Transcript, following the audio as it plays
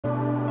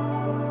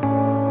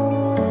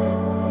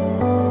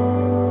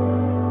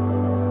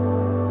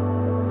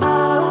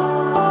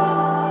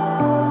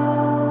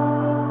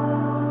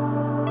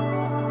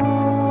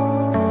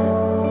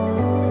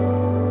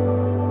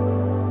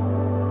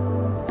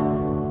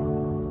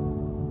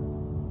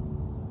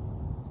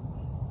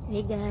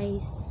Hey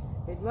guys.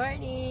 Good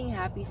morning.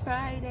 Happy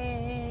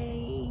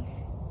Friday.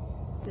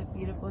 The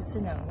beautiful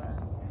Sonoma.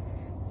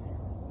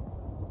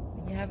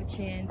 When you have a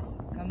chance,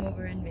 come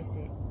over and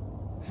visit.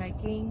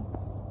 Hiking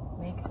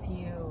makes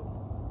you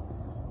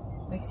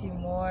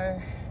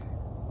more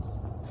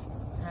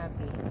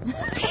happy.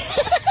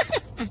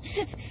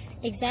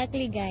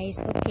 Exactly guys.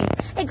 Okay.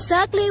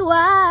 Exactly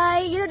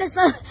why. You know the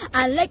song.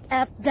 I like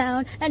up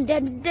down and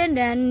then.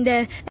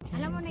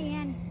 Alam mo na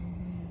yan.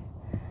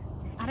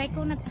 Aray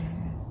ko na.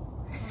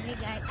 Okay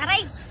guys.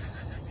 Aray!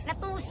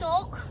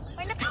 Natusok!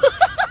 Ay natusok!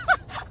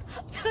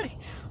 Sorry.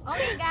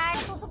 Okay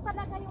guys. Natusok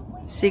talaga yung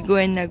point. Si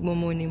Gwen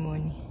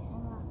nagmumuni-muni.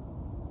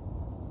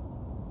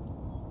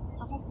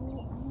 Ako po.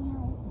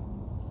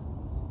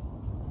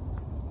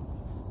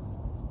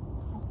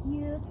 As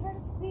you can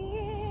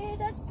see,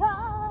 the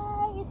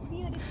sky is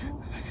beautiful.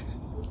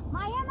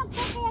 Maya,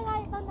 magkakaya nga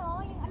ito no?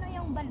 Yung ano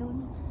yung balloon.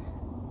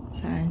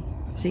 Saan?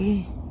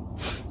 Sige.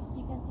 As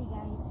you can see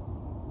guys.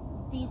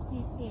 This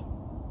is it.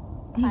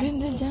 Ang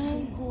ganda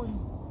dyan.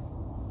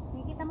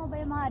 Nakikita mo ba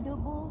yung mga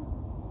adobo?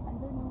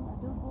 Andun yung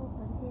adobo,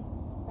 pansit.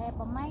 Kaya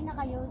pamay na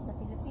kayo sa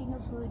Filipino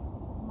food,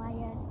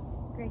 Maya's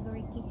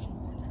Gregory Kitchen.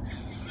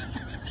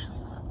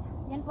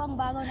 Yan po ang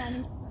bago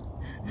namin,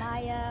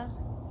 Maya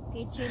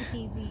Kitchen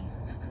TV.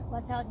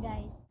 Watch out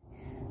guys.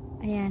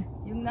 Ayan.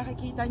 Yung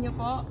nakikita nyo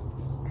po,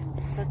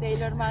 sa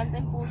Taylor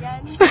Mountain po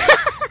yan.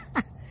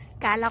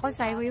 Kala ko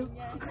sa'yo yun.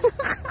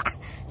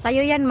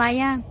 Sa'yo yan,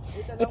 Maya.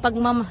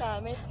 Ipagmama.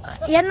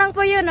 Yan lang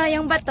po yun, oh,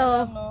 yung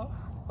bato.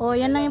 Oh,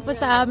 yan lang yun po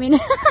sa amin.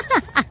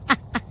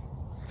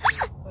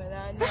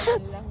 Wala na,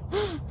 yan lang.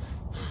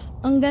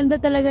 Ang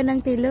ganda talaga ng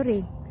Taylor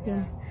eh.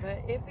 Yeah.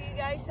 But if you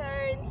guys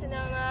are in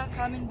Sonoma,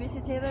 come and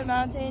visit Taylor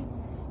Mountain.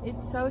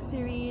 It's so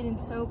serene and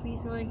so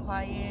peaceful and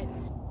quiet.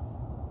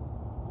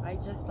 I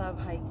just love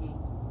hiking.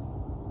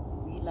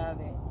 We love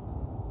it.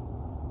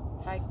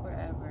 Hike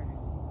forever.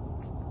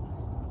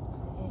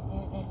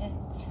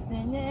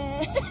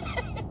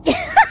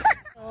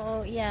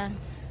 So, yeah.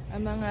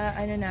 Ang mga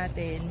ano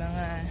natin,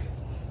 mga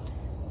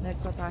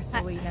nagpa-pass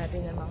away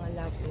natin ng mga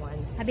loved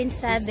ones. I've been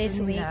sad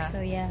this Gusto week, nila so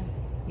yeah.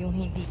 yung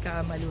hindi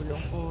ka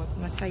malulungkot,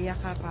 masaya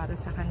ka para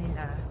sa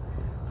kanila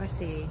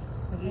kasi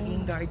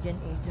magiging guardian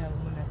angel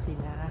mo na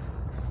sila.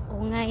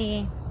 Oo nga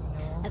eh. You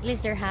know? At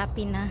least they're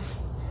happy na.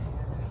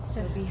 So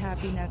be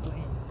happy na,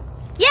 Gwen.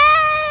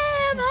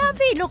 Yeah! I'm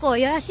happy! Look, oh,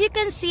 as you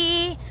can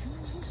see,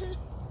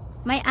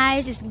 my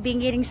eyes is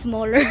being getting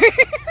smaller.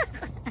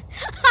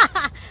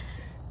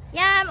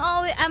 Yeah,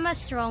 I'm a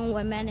strong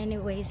woman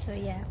anyway, so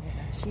yeah.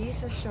 She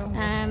is a strong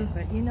woman,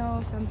 but you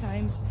know,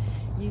 sometimes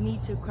you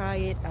need to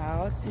cry it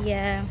out.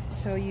 Yeah.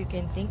 So you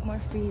can think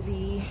more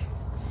freely,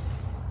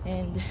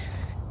 and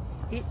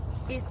it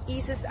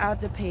eases out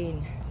the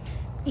pain.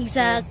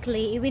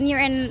 Exactly. So, when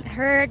you're in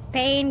hurt,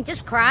 pain,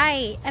 just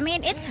cry. I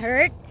mean, it's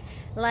hurt.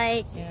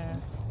 Like, yeah.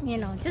 You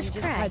know, just cry.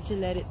 You just had to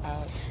let it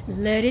out.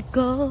 Let it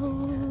go.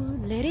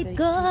 Let it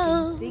go.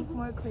 You can think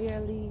more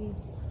clearly.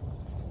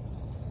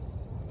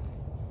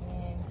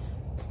 And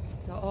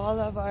to all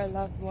of our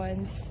loved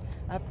ones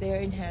up there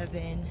in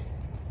heaven,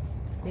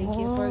 thank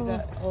you for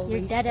always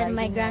your dad and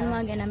my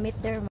grandma gonna meet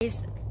their,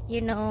 you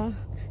know,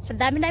 sa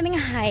dami-daming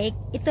hike,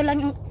 ito lang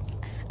yung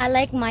I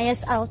like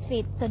Maya's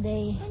outfit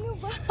today.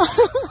 Ano ba?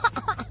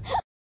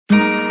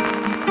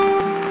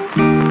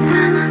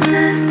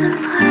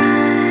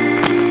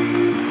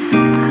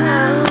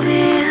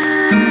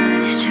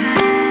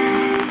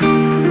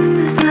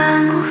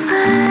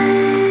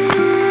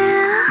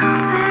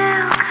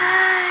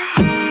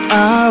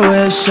 I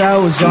wish I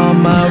was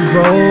on my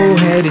road,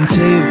 heading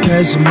to you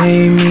cause you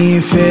made me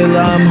feel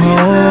I'm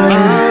home.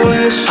 I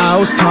wish I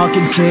was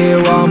talking to you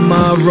on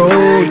my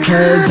road,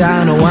 cause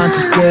I don't want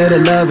to scare the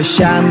love and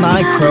shine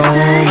like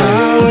chrome.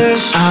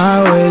 I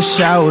wish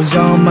I was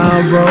on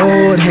my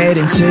road,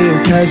 heading to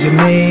you cause you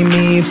made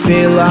me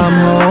feel I'm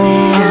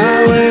home.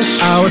 I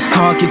wish I was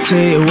talking to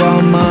you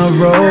on my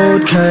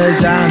road,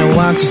 cause I don't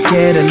want to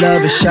scare the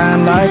love and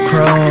shine like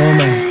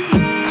chrome.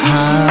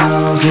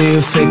 How do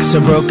you fix a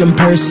broken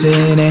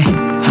person, eh?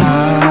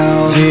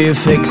 How do you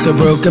fix a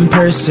broken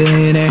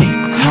person, eh?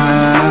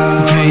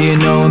 How do you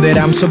know that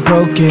I'm so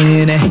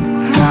broken, eh?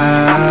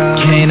 How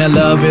can I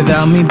love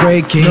without me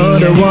breaking?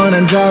 너를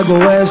원한다고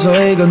해서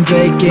이건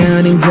될 게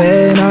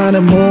아닌데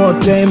나는 무엇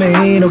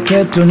때문에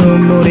이렇게 또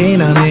눈물이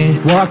나네.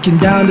 Walking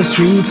down the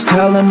streets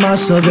telling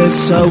myself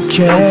it's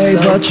okay,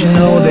 but you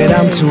know that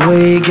I'm too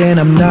weak and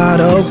I'm not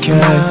okay.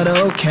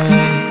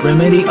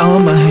 Remedy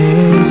on my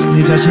hands,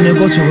 네 자신을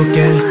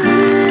고쳐볼게.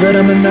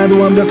 그러면 나도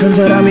완벽한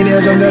사람이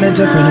되어 정갈은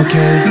different,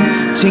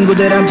 okay.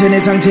 친구들한테 내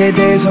상태에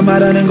대해서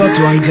말하는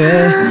것도 안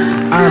돼.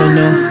 I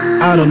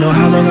don't know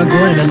how long I'm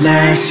going to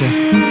last,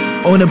 yeah.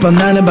 오늘 밤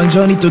나는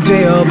방전이 또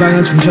되어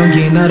방한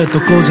충전기에 나를 또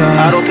꽂아.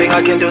 I don't think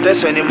I can do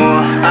this anymore.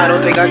 I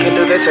don't think I can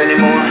do this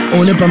anymore.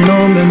 오늘 밤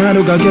너 없는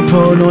하루가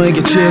깊어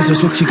너에게 취해서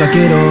숙취가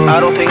길어. I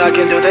don't think I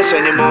can do this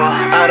anymore.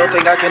 I don't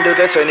think I can do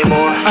this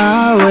anymore.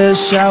 I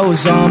wish I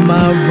was on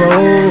my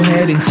road,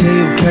 heading to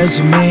you cause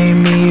you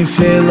made me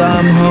feel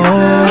I'm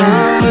home.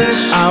 I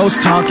wish I was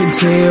talking talking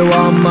to you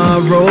on my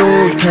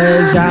road,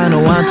 cause I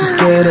know I'm too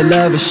scared to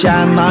love it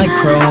shine like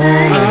chrome.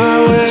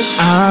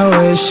 I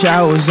wish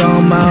I was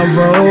on my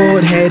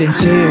road, heading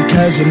to you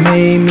cause it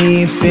made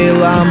me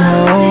feel I'm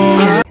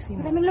home.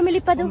 Maraming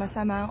lumilipad Kung doon.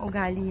 masama ang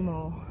ugali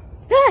mo.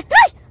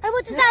 Ay! I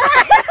want to stop!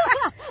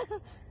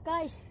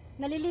 Guys,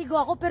 naliligo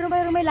ako pero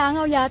may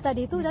langaw yata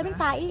dito. Daming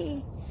tai eh.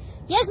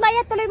 Yes,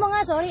 Maya, tuloy mo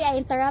nga. Sorry, I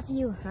interrupt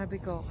you.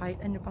 Sabi ko, kahit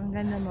ano pang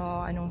ganda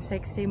mo, anong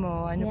sexy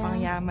mo, ano pang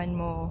yaman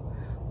mo,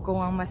 kung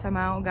ang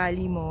masama ang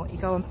ugali mo,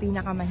 ikaw ang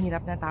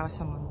pinakamahirap na tao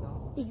sa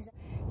mundo.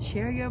 Exactly.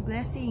 Share your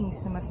blessings.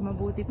 Mas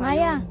mabuti pa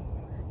Maya, yun.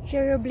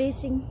 share your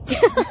blessing.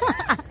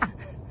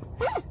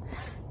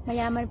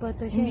 Mayaman po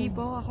to siya. Hindi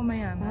po ako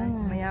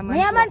mayaman. Mayaman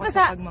po ako po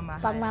sa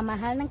pagmamahal.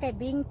 pagmamahal ng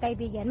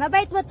kaibigan.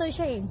 Mabait po to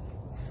siya eh.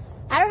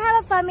 I don't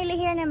have a family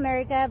here in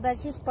America, but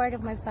she's part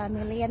of my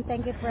family, and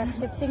thank you for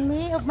accepting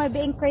me of my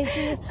being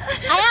crazy.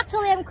 I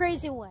actually am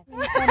crazy one.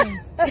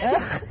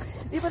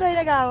 Di pa tayo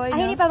nag-away, Ay,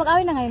 hindi pa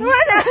mag-away na ngayon.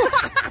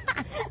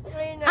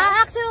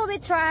 Actually, we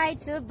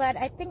tried to, but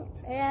I think,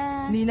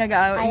 hindi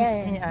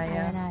nag-away.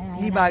 ayaw.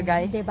 Hindi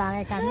bagay. Hindi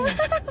bagay kami.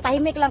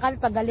 Tahimik lang kami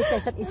pag galit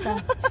sa isa't isa.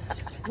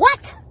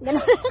 What?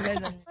 Ganun.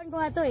 Ko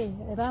nga to eh.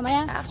 Diba,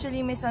 Maya?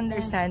 Actually,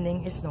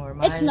 misunderstanding is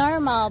normal. It's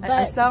normal,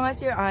 but... As long as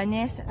you're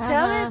honest,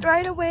 tell it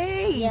right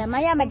away. Yeah,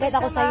 Maya, mag-get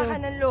ako sa'yo. Masama ka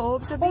ng loob,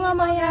 sabihin nga,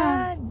 mo Maya.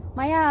 yan.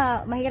 Maya,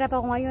 mahirap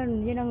ako ngayon.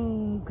 Yun ang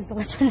gusto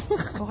ko dyan.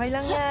 Okay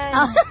lang yan.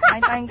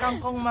 Kain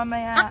kangkong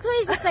mamaya.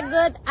 Actually, this is a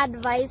good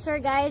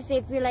advisor, guys.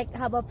 If you like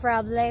have a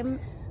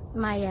problem,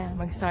 Maya.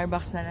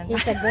 Mag-Starbucks na lang.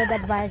 He's a good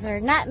advisor.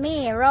 Not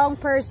me, wrong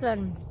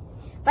person.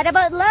 But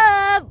about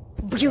love,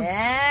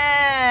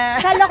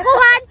 Yeah!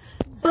 kalokohan,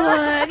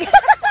 bug.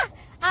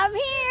 I'm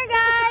here,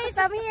 guys.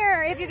 I'm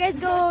here. If you guys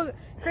go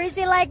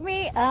crazy like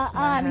me,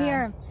 I'm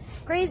here.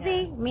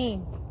 Crazy, me.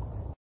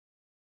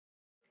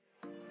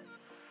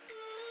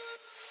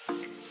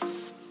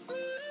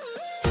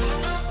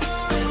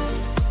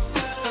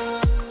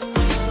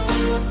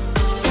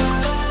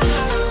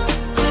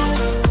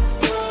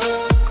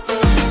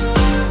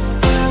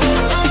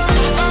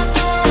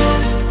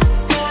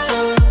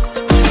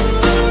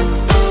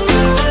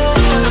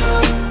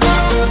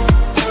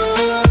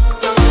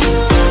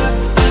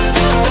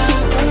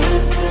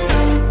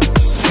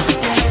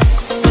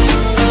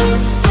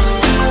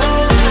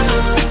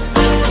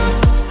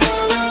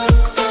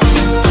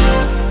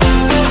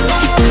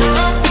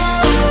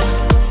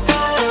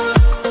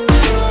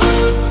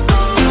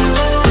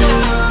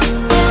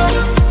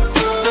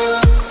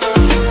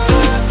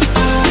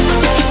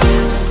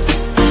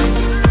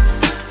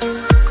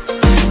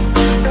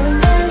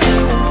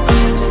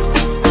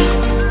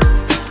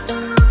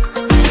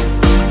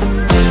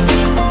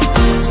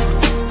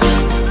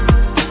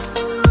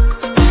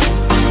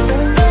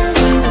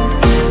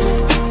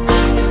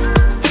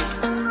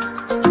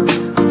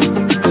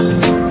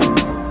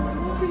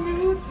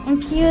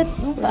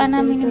 Paan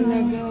namin yung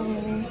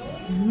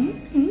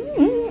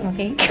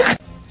okay.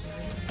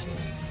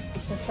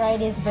 So try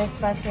this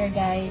breakfast here,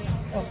 guys.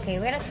 Okay,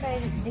 we're gonna try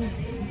this.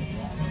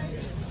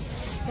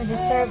 So they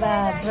serve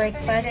a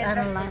breakfast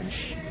and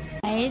lunch.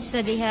 Guys,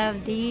 so they have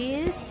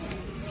this.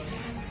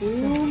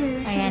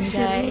 Ayan,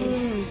 guys.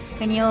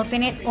 Can you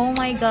open it? Oh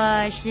my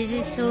gosh, this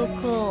is so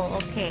cool.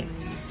 Okay.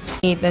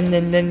 Dun,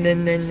 dun, dun,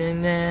 dun, dun, dun,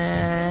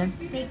 dun.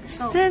 Take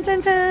soap. Dun, dun,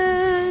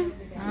 dun.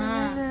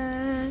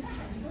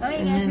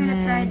 Okay, guys, we're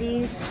gonna try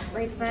this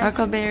breakfast.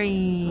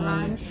 Huckleberry.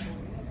 Lunch.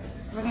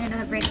 We're gonna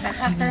do a breakfast.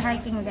 After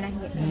hiking, we're gonna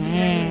hit.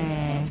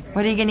 Yeah.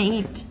 What are you gonna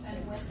eat?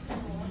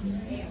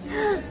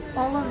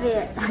 All of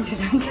it.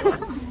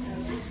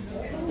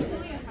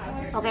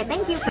 Okay,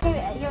 thank you.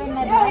 You're in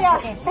my bag.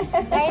 Okay.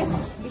 Guys,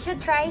 you should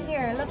try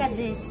here. Look at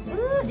this.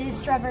 Ooh, this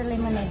strawberry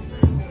lemonade.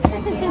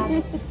 Okay,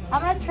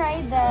 I'm gonna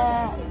try the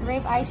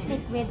rib eye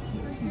stick with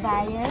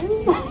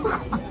Bayern.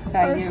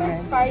 Fiery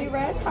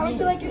reds. How would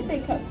you like your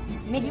steak cooked?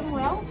 Medium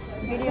well.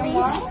 Medium Please.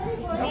 well.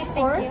 Please, Of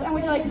thank course. you. And would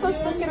you like toast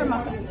biscuit or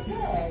muffin?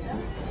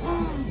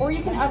 Or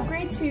you can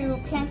upgrade to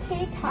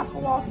pancake, half a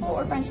waffle,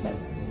 or French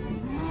toast.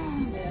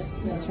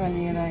 Which one do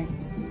you like?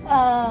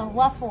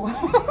 Waffle.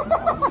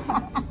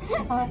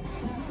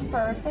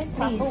 Perfect.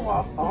 Please. Half a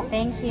waffle.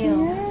 Thank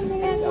you. And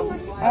over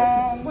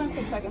one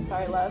quick second,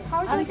 sorry, love.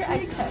 How would you like your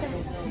eggs cooked?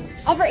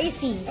 Over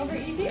easy. Over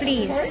easy.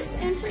 Please. Of course.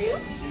 And for you?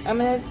 I'm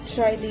gonna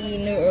try the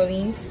New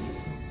Orleans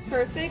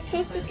Perfect.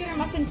 Toast biscuit or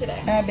muffin today?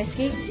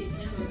 biscuit.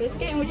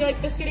 Biscuit. And would you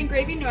like biscuit and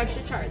gravy? No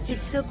extra charge.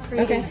 It's so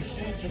pretty. Okay,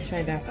 let's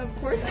try that. Of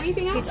course.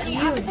 Anything else? It's Any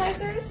huge.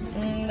 appetizers?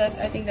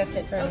 I think that's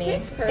it for Okay.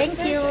 me. Perfect.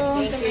 Thank you.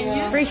 The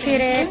menu. Appreciate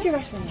it.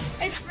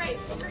 It's great.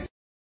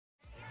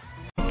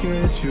 Look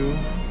at you.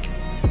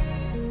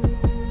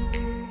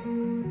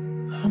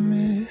 I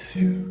miss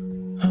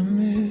you, I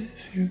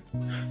miss you,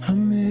 I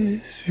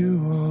miss you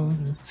all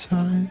the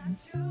time.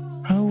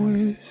 I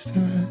wish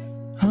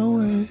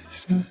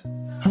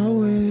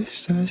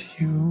that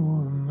you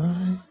were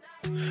mine.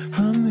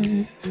 I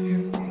miss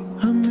you,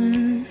 I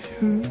miss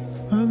you,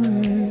 I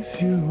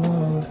miss you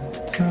all the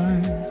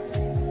time.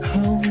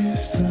 I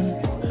wish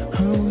that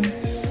you were mine.